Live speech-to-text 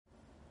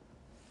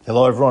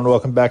Hello, everyone.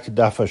 Welcome back to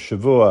Daf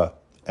HaShavua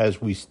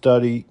as we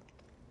study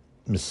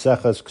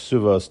Maseches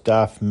Kesubos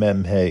Daf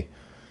Mem Hey.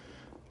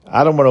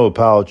 I don't want to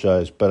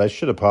apologize, but I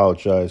should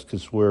apologize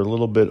because we're a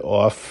little bit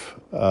off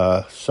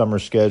summer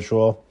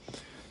schedule,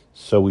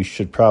 so we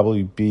should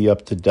probably be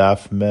up to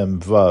Daf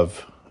Mem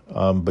Vav.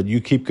 But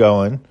you keep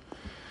going.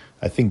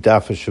 I think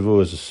Daf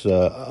HaShavua is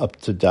up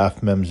to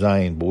Daf Mem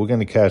Zayin, but we're going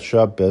to catch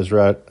up,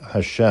 Bezrat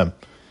Hashem.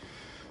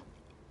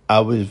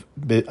 I've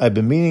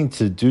been meaning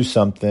to do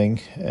something,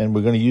 and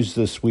we're going to use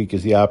this week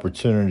as the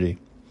opportunity.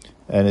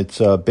 And it's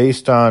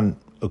based on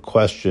a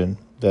question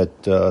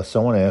that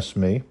someone asked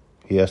me.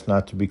 He asked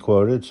not to be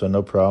quoted, so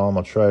no problem.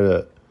 I'll try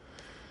to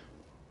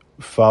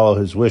follow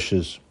his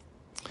wishes.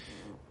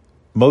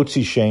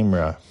 Motzi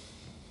Shemra.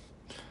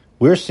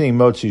 We're seeing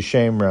Motzi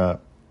Shemra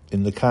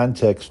in the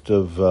context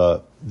of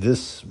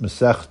this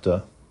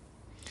Masechta.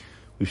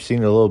 We've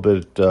seen it a little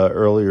bit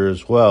earlier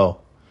as well,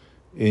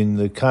 in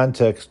the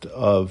context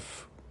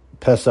of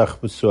Pesach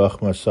B'Suach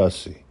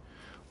Masasi,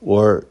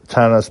 or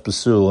Tanas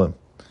B'Sulim.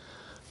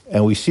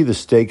 And we see the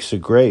stakes are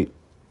great,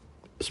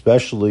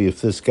 especially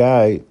if this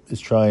guy is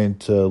trying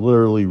to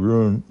literally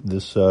ruin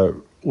this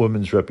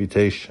woman's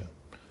reputation.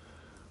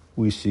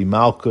 We see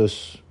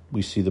Malchus,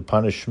 we see the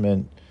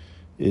punishment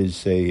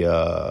is a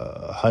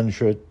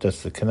 100,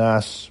 that's the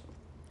Kanas.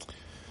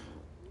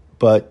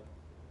 But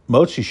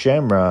Motzi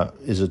Shemra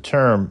is a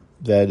term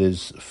that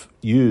is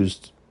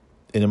used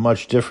in a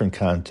much different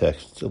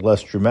context, a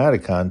less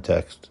dramatic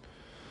context.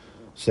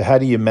 So how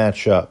do you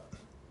match up?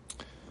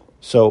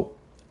 So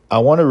I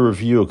want to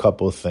review a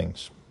couple of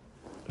things.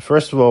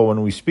 First of all,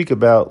 when we speak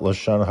about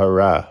Lashon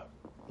Hara,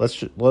 let's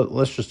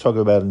just talk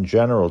about in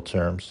general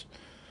terms.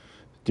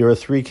 There are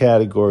three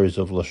categories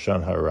of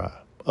Lashon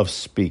Hara, of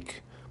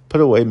speak.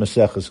 Put away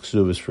Maseches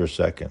Kesubos for a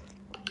second.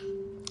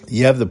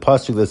 You have the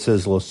pasuk that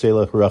says, Lo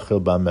selech Rachel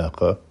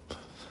b'amecha.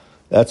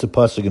 That's a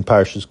pasuk in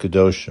Parshas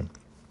Kedoshim.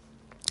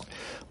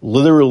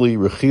 Literally,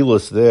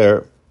 rechilos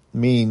there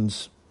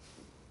means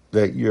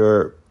that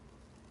you're,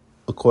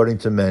 according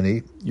to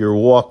many, you're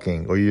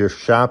walking or you're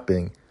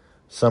shopping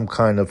some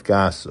kind of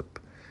gossip.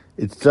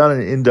 It's done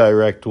in an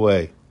indirect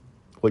way.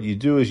 What you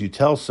do is you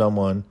tell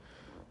someone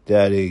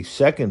that a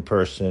second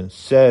person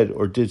said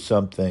or did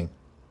something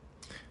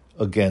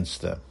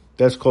against them.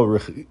 That's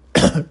called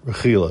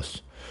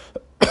rechilos.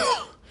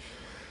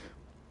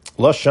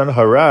 Lashon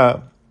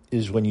hara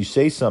is when you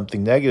say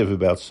something negative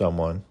about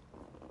someone,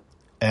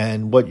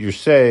 and what you're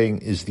saying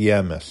is the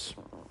emes.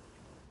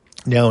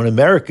 Now, in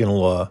American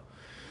law,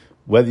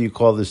 whether you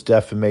call this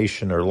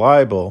defamation or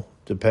libel,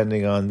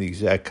 depending on the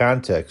exact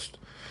context,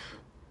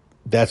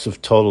 that's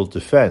of total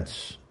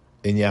defense.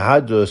 In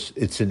Yahadus,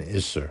 it's an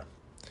isser.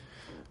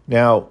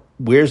 Now,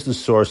 where's the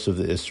source of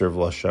the isser of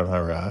Lashon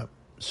Hara?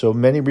 So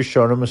many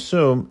Rishonim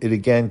assume it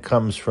again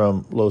comes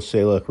from Lo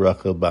selech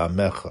Rachel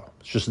ba'amecha.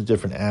 It's just a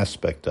different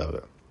aspect of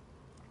it.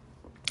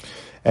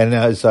 And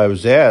as I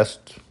was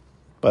asked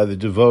by the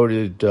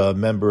devoted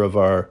member of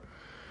our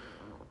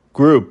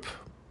group,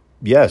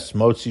 yes,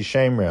 Motzi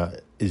Shemra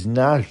is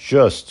not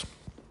just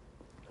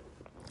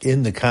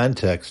in the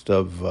context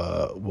of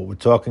what we're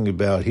talking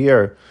about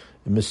here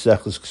in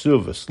Maseches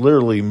Kesubos.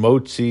 Literally,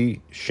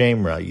 Motzi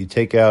Shemra, you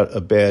take out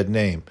a bad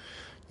name.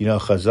 You know,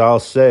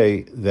 Chazal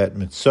say that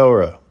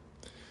Mitzora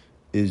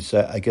is,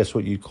 I guess,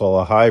 what you'd call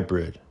a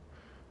hybrid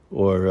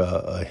or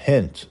a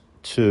hint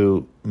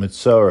to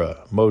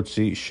Mitzora,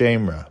 Motzi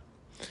Shemra.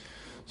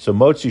 So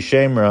Motzi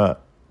Shemra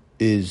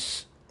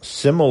is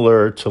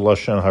similar to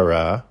Lashon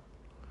Hara,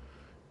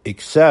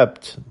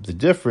 except the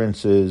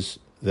difference is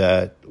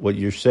that what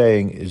you're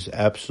saying is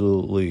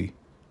absolutely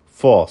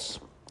false.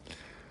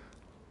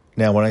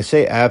 Now, when I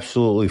say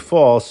absolutely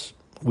false,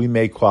 we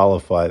may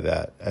qualify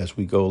that as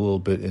we go a little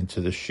bit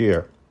into the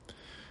shiur.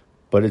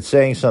 But it's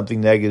saying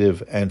something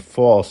negative and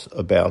false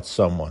about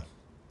someone.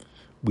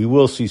 We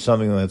will see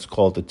something that's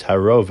called a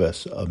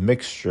taroves, a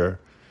mixture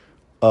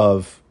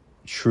of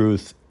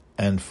truth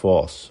and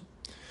false.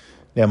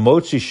 Now,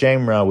 Motzi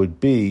Shemra would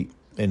be,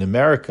 in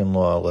American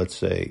law, let's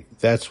say,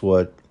 that's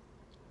what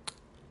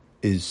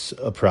is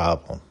a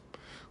problem.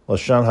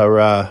 Lashon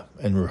Hara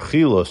and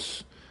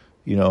rechilos,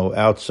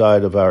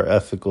 outside of our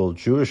ethical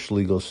Jewish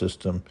legal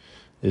system,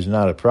 is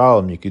not a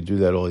problem. You could do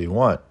that all you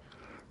want.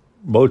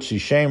 Motzi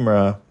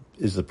Shemra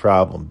is the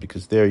problem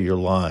because there you're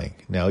lying.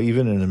 Now,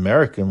 even in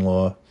American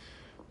law,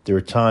 there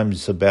are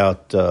times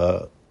about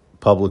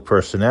public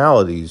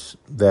personalities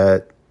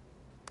that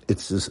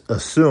it's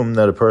assumed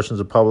that a person's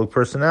a public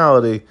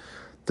personality,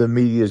 the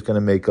media is going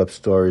to make up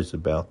stories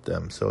about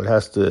them. So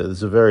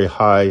there's a very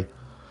high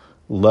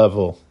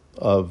level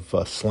of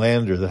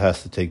slander that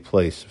has to take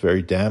place,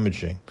 very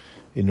damaging,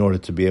 in order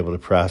to be able to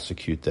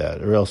prosecute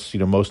that. Or else,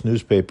 most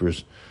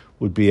newspapers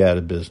would be out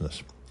of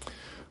business.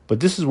 But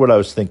this is what I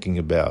was thinking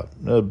about.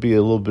 It'll be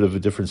a little bit of a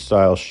different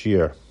style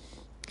shiur.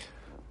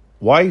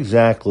 Why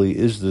exactly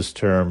is this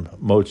term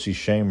Motzi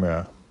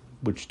Shemra,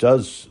 which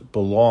does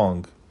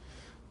belong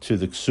to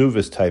the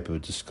Kesubos type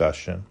of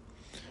discussion,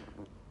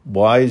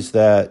 why is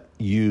that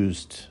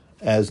used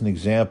as an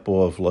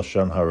example of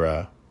Lashon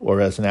Hara? or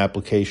as an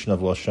application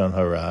of Lashon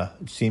Hara.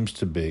 It seems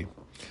to be.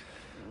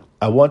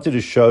 I wanted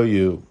to show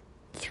you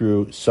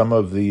through some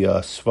of the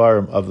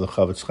Svarim of the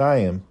Chavetz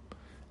Chaim,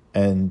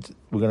 and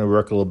we're going to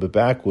work a little bit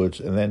backwards,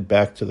 and then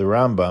back to the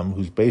Rambam,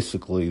 who's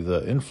basically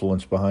the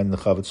influence behind the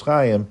Chavetz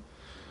Chaim,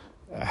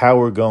 how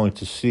we're going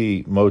to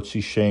see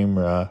Motzi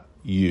Shemra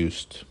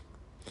used.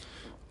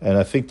 And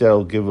I think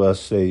that'll give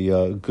us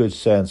a good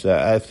sense.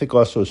 I think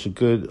also it's a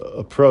good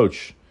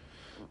approach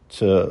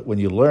to when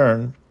you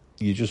learn,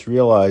 you just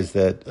realize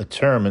that a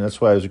term, and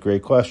that's why it was a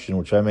great question,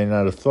 which I may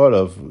not have thought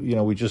of,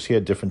 we just hear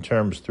different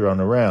terms thrown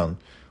around.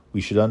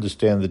 We should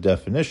understand the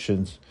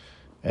definitions,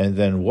 and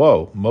then,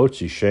 whoa,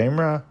 Motzi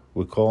Shemra?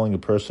 We're calling a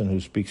person who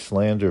speaks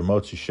slander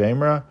Motzi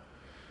Shemra?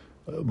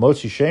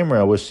 Motzi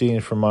Shemra, we're seeing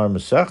from our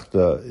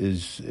Masechta,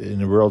 is in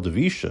the world of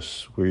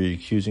Ishus, where you're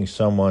accusing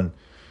someone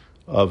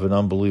of an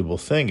unbelievable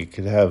thing. It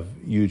could have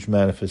huge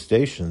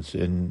manifestations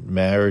in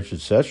marriage,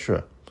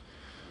 etc.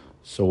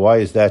 So why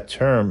is that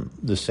term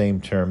the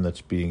same term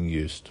that's being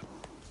used?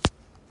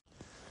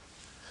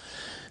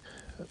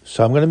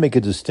 So I'm going to make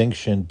a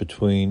distinction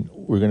between,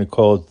 we're going to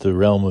call it the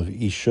realm of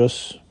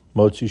Ishus,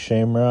 Motzi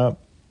Shemra,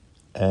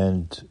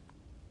 and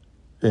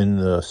in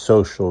the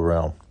social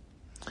realm.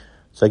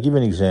 So I'll give you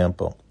an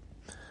example.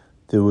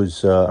 There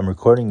was, I'm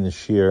recording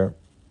this year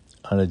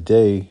on a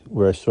day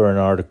where I saw an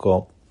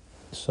article.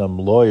 Some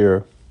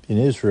lawyer in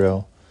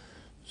Israel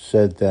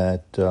said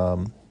that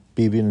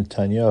Bibi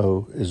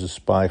Netanyahu is a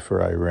spy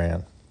for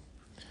Iran.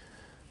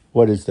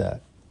 What is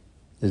that?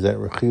 Is that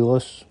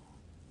Rechilos?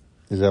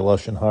 Is that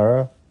Lashon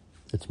Hara?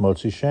 It's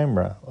Motzi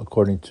Shemra,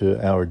 according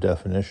to our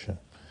definition.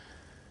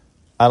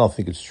 I don't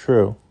think it's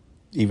true.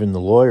 Even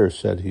the lawyer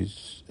said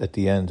at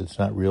the end, it's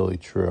not really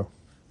true.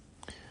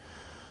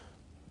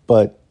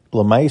 But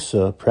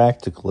Lamaisa,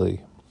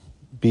 practically,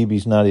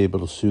 Bibi's not able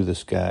to sue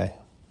this guy.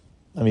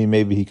 I mean,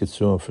 maybe he could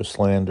sue him for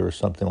slander or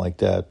something like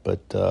that,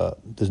 but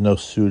there's no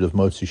suit of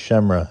Motzi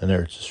Shemra in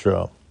Eretz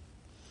Yisrael.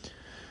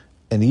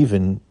 And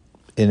even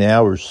in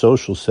our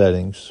social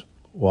settings,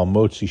 while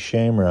Motzi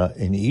Shemra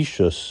in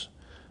Ishus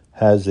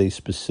has a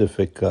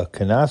specific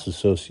kanas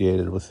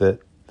associated with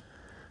it,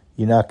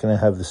 you're not going to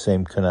have the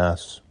same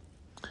kanas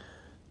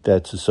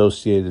that's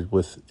associated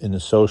with in the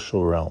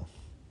social realm,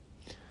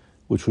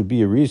 which would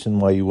be a reason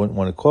why you wouldn't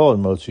want to call it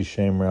Motzi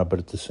Shemra, but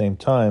at the same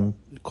time,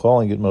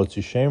 calling it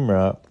Motzi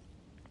Shemra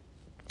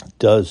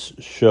does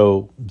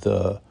show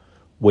the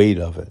weight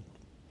of it.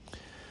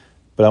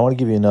 But I want to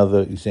give you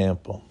another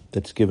example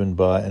that's given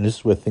by, and this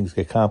is where things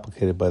get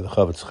complicated, by the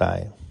Chavetz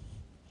Chaim.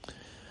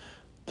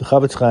 The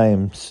Chavetz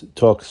Chaim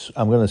talks,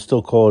 I'm going to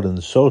still call it in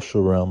the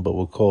social realm, but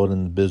we'll call it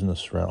in the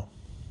business realm.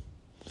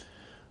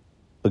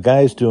 A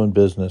guy is doing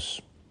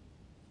business,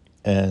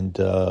 and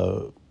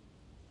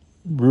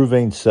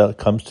Ruvain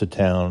comes to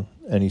town,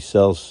 and he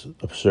sells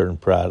a certain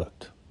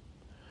product.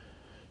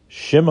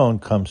 Shimon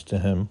comes to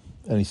him,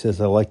 and he says,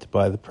 I'd like to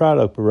buy the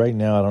product, but right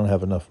now I don't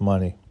have enough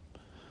money.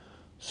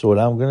 So what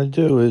I'm going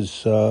to do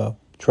is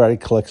try to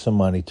collect some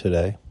money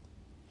today.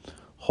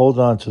 Hold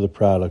on to the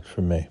product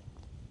for me.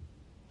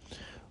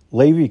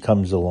 Levi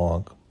comes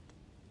along,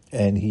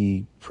 and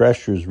he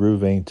pressures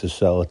Ruvain to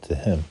sell it to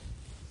him.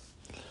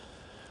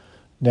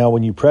 Now,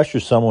 when you pressure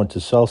someone to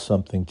sell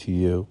something to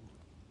you,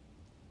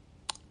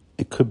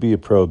 it could be a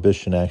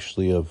prohibition,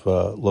 actually, of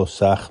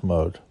losach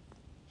mode.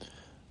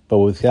 But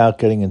without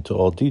getting into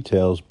all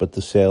details, but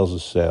the sale's a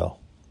sale.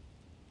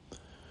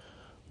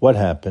 What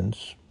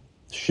happens?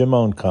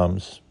 Shimon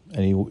comes,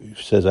 and he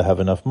says, I have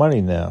enough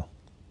money now.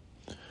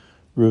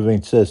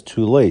 Reuven says,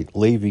 too late.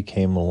 Levi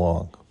came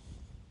along.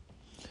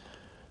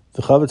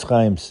 The Chavetz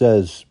Chaim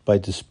says, by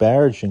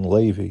disparaging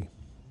Levi,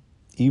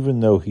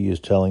 even though he is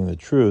telling the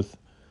truth,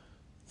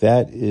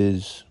 that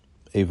is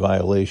a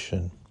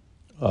violation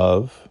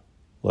of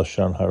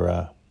Lashon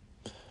Hara.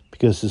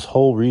 Because his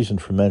whole reason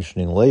for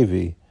mentioning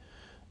Levi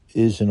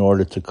is in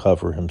order to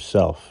cover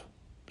himself.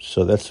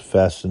 So that's a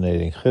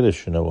fascinating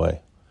chiddush in a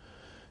way.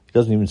 He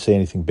doesn't even say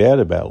anything bad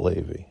about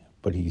Levi,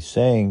 but he's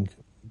saying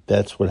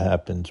that's what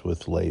happens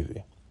with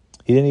Levi.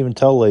 He didn't even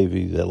tell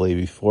Levi that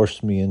Levi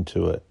forced me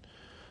into it.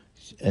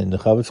 And the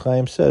Chavetz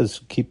Chaim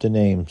says, keep the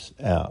names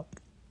out.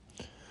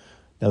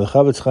 Now the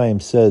Chavetz Chaim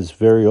says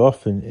very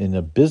often in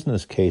a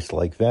business case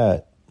like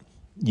that,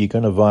 you're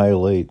going to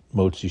violate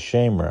Motzi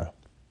Shemra.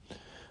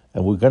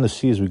 And we're going to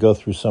see as we go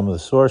through some of the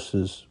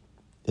sources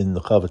in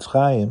the Chavetz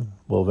Chaim,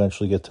 we'll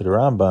eventually get to the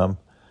Rambam,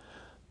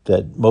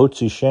 that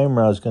Motzi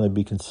Shemra is going to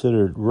be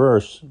considered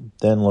worse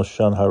than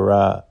Lashon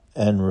Hara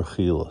and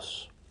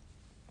Rechilos.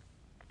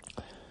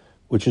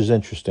 Which is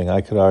interesting.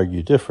 I could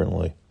argue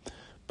differently,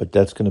 but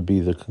that's going to be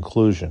the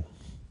conclusion.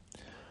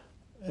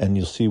 And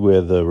you'll see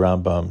where the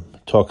Rambam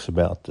talks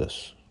about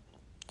this.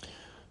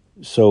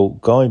 So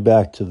going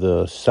back to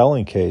the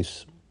selling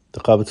case,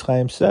 the Chavetz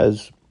Chaim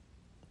says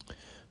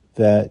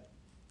that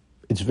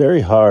it's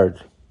very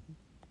hard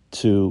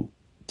to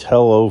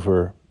tell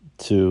over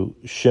to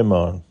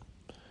Shimon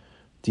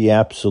the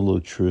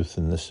absolute truth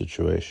in this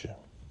situation.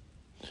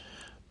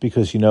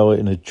 Because, in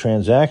a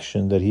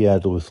transaction that he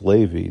had with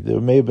Levi,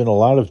 there may have been a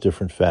lot of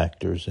different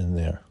factors in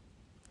there.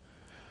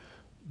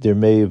 there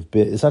may have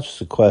been, it's not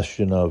just a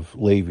question of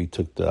Levi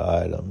took the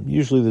item.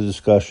 Usually the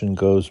discussion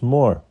goes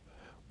more.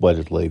 What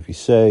did Levi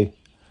say?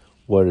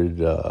 What did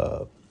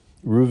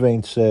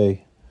Ruvain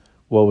say?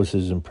 What was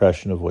his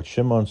impression of what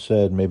Shimon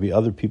said? Maybe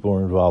other people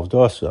were involved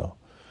also.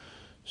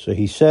 So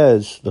he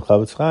says, the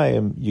Chavetz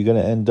Chaim, you're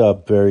going to end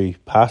up very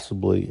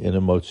possibly in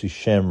a Motzi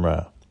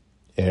Shemra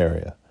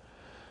area.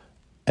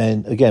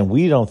 And again,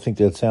 we don't think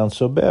that sounds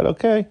so bad.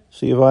 Okay,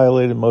 so you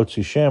violated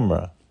Motzi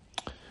Shemra.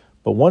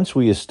 But once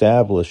we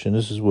establish, and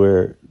this is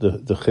where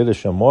the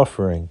Chiddush I'm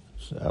offering,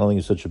 I don't think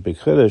it's such a big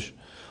Chiddush,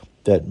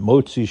 that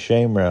Motzi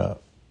Shemra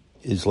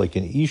is like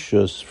an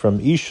Ishus. From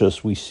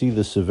Ishus, we see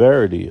the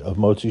severity of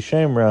Motzi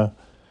Shemra.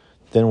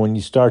 Then when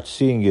you start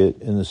seeing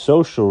it in the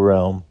social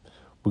realm,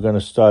 we're going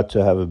to start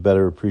to have a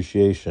better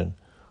appreciation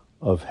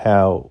of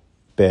how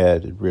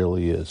bad it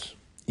really is,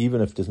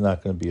 even if there's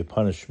not going to be a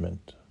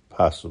punishment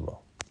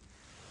possible.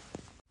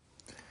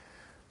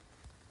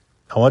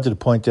 I wanted to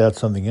point out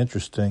something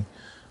interesting.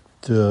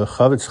 The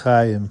Chavetz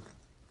Chaim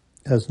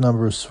has a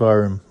number of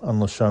svarim on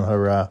Lashon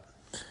Hara.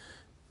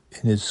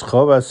 In his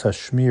Chovas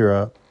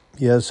HaShmira,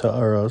 he has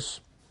Ha'aros,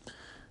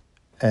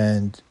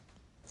 and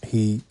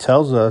he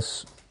tells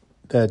us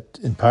that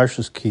in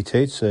Parshas Ki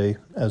Tetzei,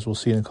 as we'll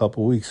see in a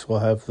couple of weeks, we'll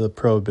have the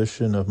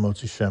prohibition of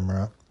Motzi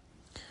Shemra.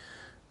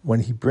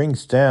 When he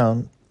brings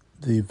down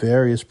the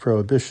various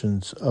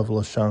prohibitions of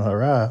Lashon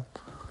Hara,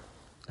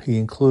 he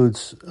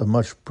includes a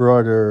much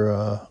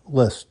broader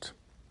list.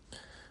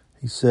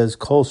 He says,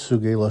 Kol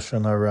Sugei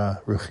Lashon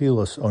Hara,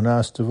 Rechilos,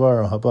 Onas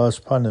Devaro,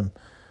 Habas Panim,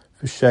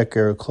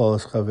 V'Sheker,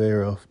 Klolos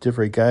Chavero,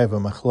 Divrei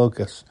Gaiva,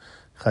 Machlokas,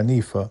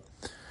 Chanifa.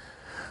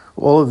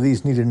 All of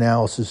these need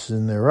analysis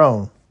in their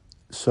own.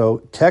 So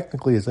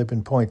technically, as I've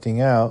been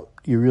pointing out,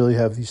 you really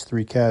have these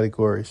three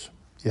categories.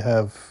 You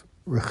have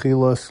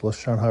Rechilos,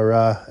 Lashon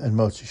Hara, and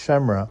Motzi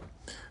Shemra.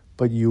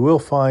 But you will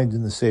find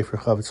in the Sefer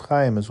Chavetz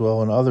Chaim as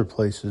well in other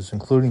places,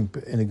 including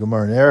in the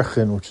Gemara in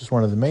Erchin, which is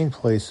one of the main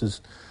places,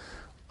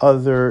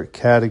 other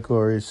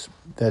categories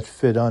that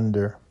fit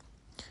under,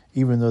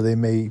 even though they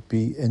may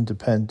be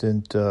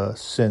independent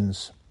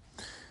sins.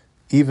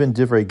 Even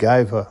Divrei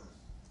Gaiva,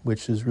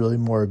 which is really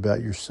more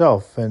about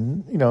yourself.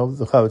 And,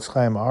 the Chavetz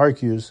Chaim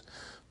argues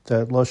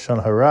that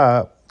Lashon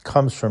Hara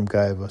comes from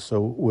Gaiva.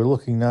 So we're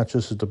looking not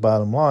just at the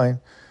bottom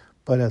line,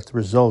 but at the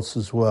results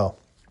as well.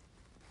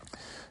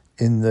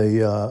 In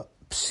the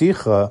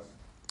Psicha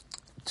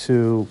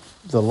to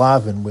the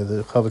Lavin, where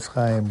the Chavetz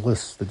Chaim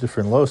lists the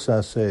different los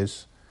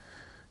assays,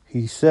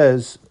 he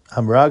says,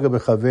 Hamraga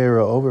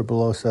b'chavera over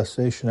belos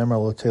assay shenemar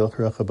lo telech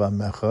recha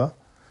b'amecha.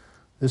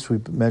 This we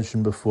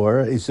mentioned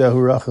before. The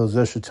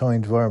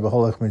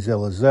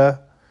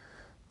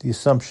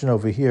assumption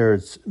over here,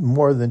 it's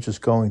more than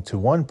just going to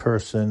one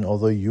person,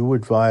 although you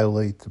would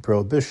violate the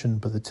prohibition,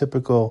 but the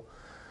typical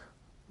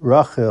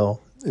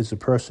Rachel is a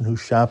person who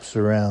shops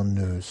around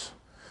news.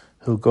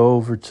 He'll go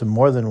over to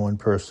more than one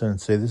person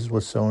and say, this is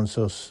what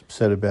so-and-so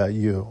said about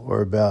you,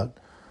 or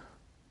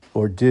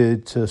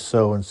did to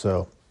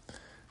so-and-so.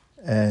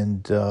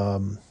 And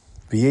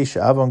v'yesh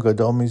avon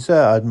gadol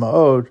mizeh ad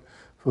ma'od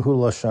v'hu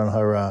Lashon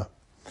Hara.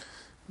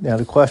 Now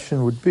the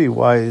question would be,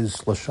 why is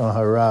Lashon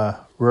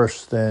Hara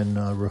worse than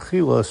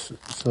Rechilos?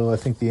 So I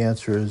think the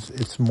answer is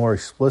it's more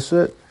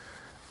explicit,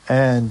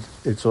 and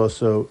it's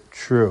also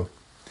true.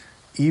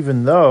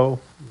 Even though,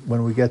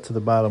 when we get to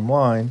the bottom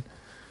line,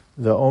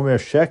 the Omer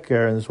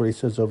Sheker, and this is what he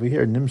says over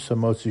here, Nimsa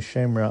Motzi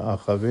Shemra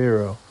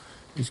Achavero,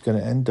 he's going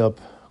to end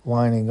up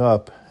lining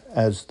up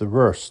as the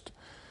worst.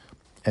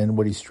 And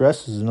what he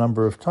stresses a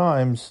number of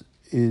times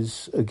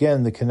is,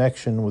 again, the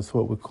connection with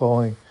what we're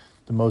calling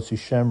the Motzi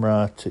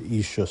Shemra to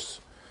Ishus.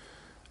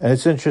 And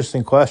it's an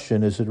interesting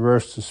question. Is it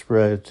worse to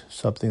spread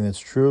something that's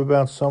true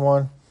about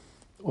someone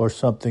or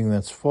something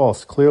that's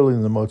false? Clearly,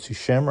 in the Motzi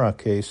Shemra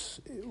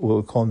case, what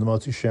we call the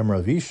Motzi Shemra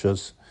of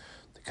Ishus,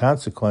 the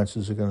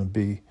consequences are going to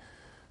be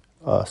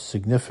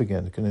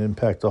significant. It's going to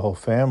impact the whole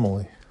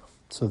family.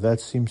 So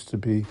that seems to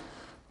be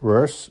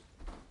worse.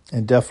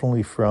 And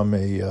definitely from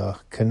a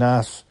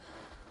kanas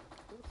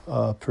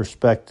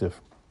perspective.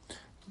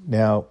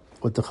 Now,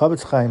 what the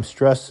Chavetz Chaim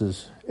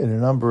stresses in a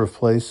number of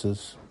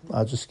places,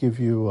 I'll just give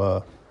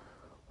you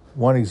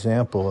one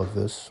example of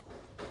this,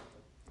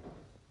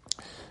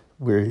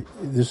 where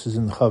this is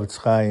in the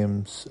Chavetz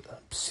Chaim's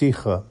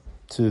Psicha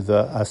to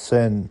the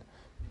Assays,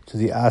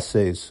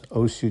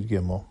 Os Yud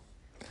Gimel.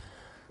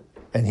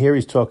 And here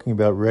he's talking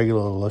about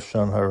regular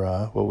Lashon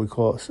Hara, what we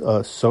call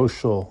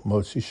social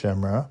Motzi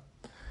Shemra.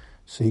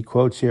 So he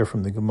quotes here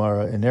from the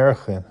Gemara in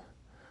Erchin,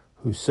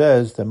 who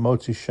says that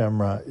Motzi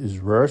Shemra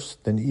is worse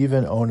than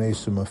even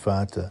Ones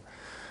Umafata.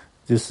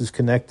 This is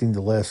connecting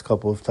the last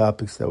couple of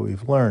topics that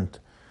we've learned.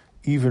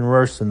 Even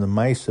worse than the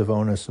mice of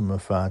Ones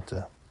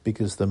Umafata.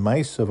 Because the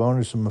mice of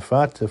Ones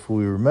Umafata, if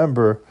we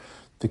remember,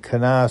 the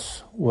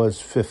kanas was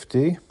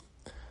 50.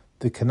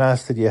 The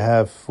kanas that you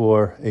have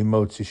for a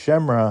Motzi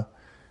Shemra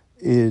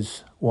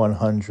is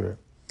 100.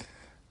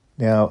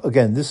 Now,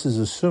 again, this is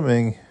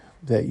assuming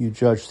that you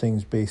judge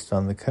things based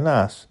on the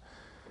kanas.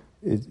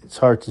 It's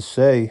hard to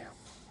say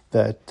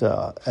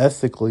that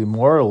ethically,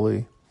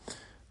 morally,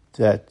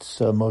 that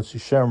Motzi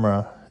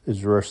Shemra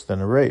is worse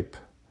than a rape.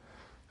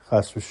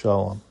 Chas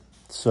v'shalom.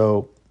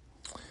 So,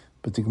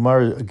 but the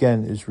Gemara,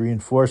 again, is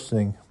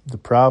reinforcing the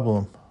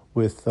problem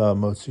with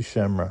Motzi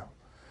Shemra.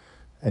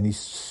 And he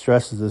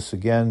stresses this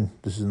again.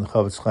 This is in the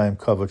Chavetz Chaim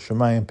Kavod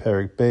Shemayim,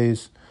 Perek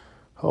Beis.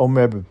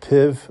 Ha'omer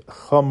b'piv,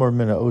 chamor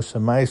mina osa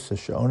maisa,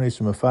 she'ones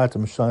u'mafata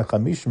m'shanei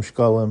chamishim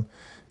shkalim,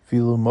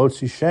 vilu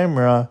Motzi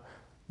Shemra,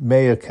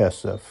 mea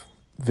kesef,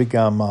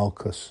 vigam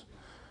malkus.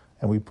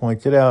 And we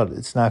pointed out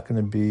it's not going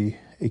to be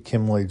a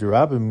kimlei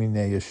derabim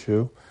minei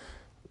issue,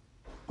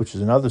 which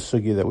is another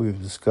sugya that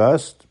we've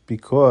discussed,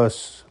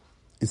 because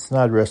it's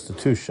not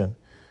restitution.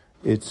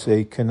 It's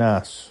a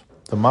kanas.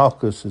 The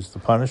malkus is the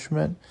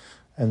punishment,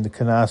 and the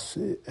kanas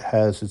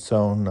has its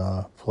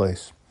own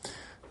place.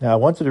 Now, I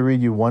wanted to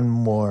read you one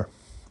more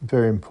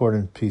very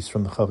important piece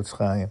from the Chavetz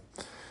Chaim.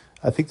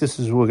 I think this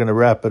is, we're going to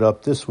wrap it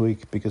up this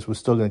week, because we're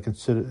still going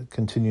to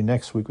continue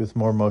next week with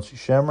more Motzi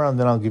Shemra, and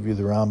then I'll give you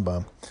the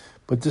Rambam.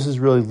 But this is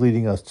really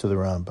leading us to the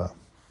Rambam.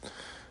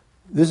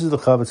 This is the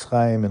Chavetz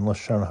Chaim in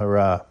Lashon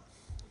Hara.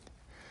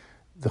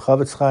 The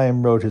Chavetz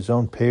Chaim wrote his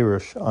own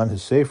perush on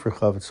his Sefer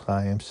Chavetz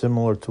Chaim,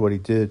 similar to what he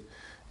did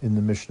in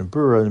the Mishnah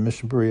Berurah. In the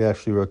Mishnah Berurah, he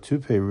actually wrote two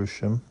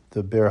perushim,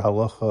 the Ber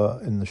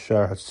Halacha and the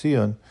Shar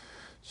HaTzion.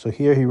 So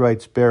here he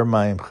writes Ber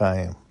Mayim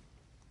Chaim.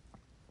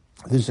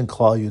 This is in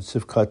Klal Yud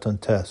Sif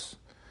Katan Tes.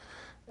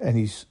 And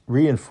he's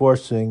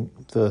reinforcing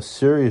the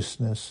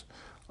seriousness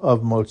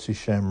of Motzi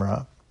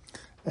Shemra.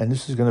 And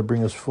this is going to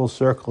bring us full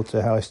circle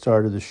to how I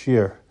started the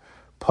Shiur.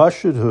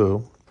 Pashud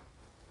hu,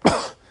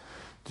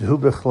 d'hu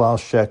b'chlal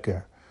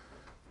sheker.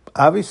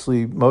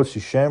 Obviously,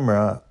 Motzi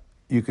Shemra,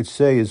 you could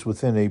say, is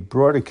within a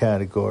broader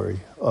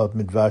category of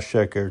midvash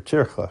sheker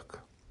tirchak.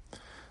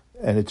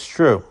 And it's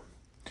true.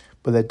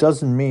 But that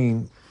doesn't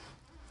mean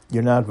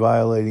you're not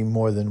violating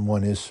more than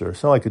one isser.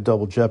 It's not like a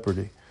double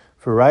jeopardy.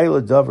 For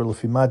ra'ila davar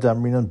l'fimad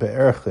amrinan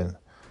be'erchin,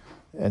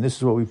 and this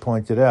is what we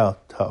pointed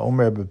out,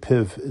 ha'omer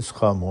b'piv is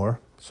chamor,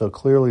 so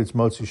clearly it's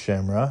Motzi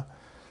Shemra.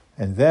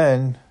 And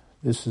then,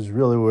 this is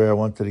really where I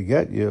wanted to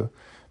get you,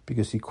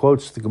 because he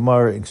quotes the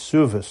Gemara in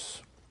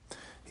Kesubos.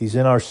 He's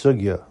in our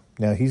sugya.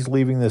 Now, he's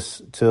leaving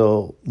this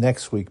till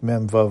next week,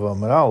 Mem Vav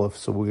Amar Aleph,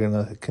 so we're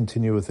going to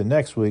continue with it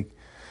next week.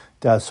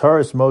 Das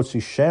haris Motzi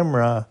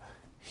Shemra,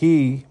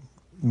 he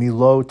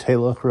milo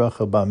telach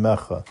racha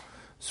ba'mecha.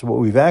 So what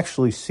we've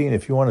actually seen,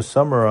 if you want to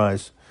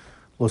summarize,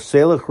 lo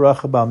selach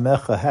racha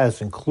ba'mecha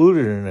has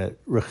included in it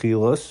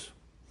rechilas,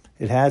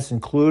 it has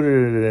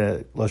included in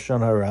it lashon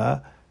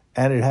hara,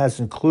 and it has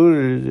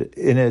included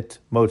in it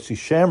Motzi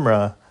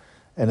Shemra,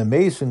 and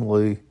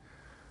amazingly,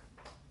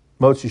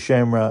 Motzi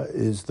Shemra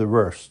is the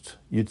worst.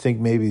 You'd think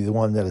maybe the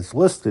one that is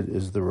listed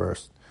is the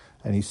worst.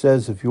 And he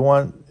says, if you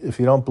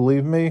don't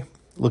believe me,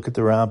 look at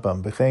the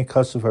Rambam. B'chein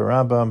kasav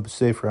HaRambam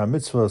b'sefer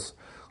HaMitzvos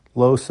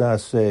lo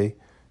saseh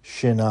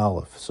shin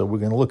aleph. So we're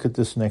going to look at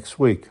this next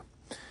week.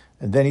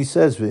 And then he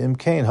says, v'im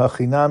kein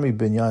hachinami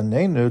binyan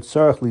neinu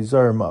tzarech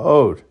lizar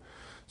ma'od.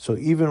 So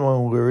even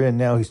when we're in,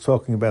 now he's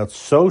talking about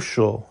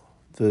social,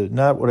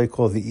 not what I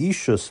call the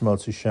ishus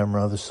Motzi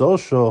Shemra, the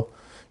social,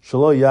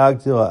 shelo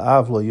yagdil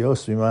ha'av lo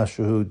yosvi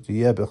mashahu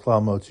diyeh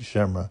b'chlal Motzi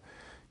Shemra.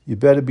 You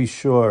better be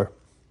sure.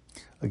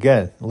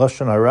 Again,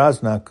 Lashon Hara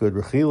is not good,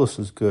 Rechilos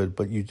is good,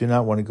 but you do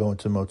not want to go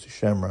into Motzi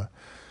Shemra.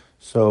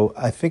 So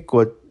I think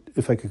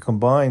if I could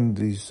combine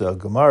these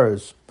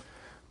Gemaras,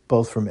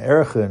 both from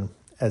Erchin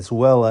as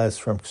well as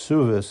from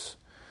Kesubos,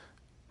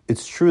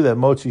 it's true that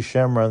Motzi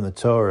Shemra in the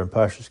Torah and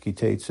Parshas Ki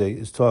Teitzei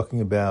is talking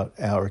about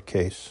our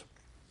case,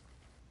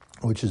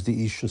 which is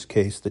the Isha's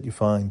case that you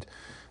find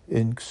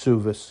in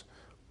Kesubos.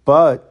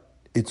 But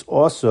it's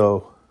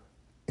also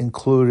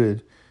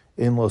included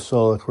in Lo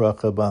Solech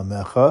Racha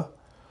Ba'mecha,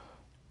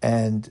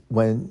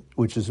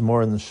 which is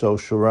more in the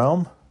social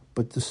realm,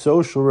 but the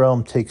social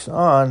realm takes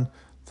on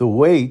the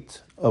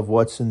weight of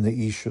what's in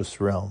the Ishus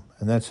realm,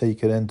 and that's how you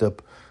could end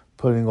up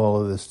putting all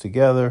of this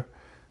together.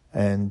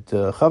 And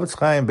Chavetz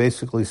Chaim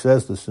basically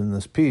says this in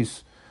this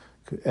piece,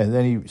 and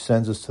then he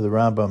sends us to the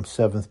Rambam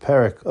 7th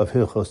Perek of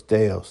Hilchos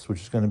Deos,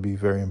 which is going to be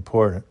very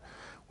important.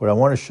 What I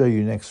want to show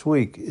you next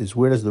week is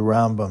where does the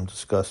Rambam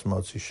discuss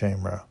Motzi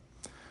Shemra.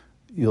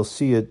 You'll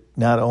see it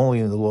not only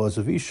in the laws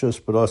of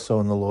Ishus, but also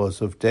in the laws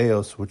of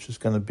Deos, which is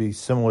going to be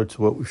similar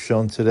to what we've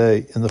shown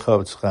today in the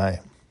Chavetz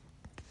Chaim.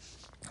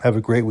 Have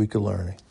a great week of learning.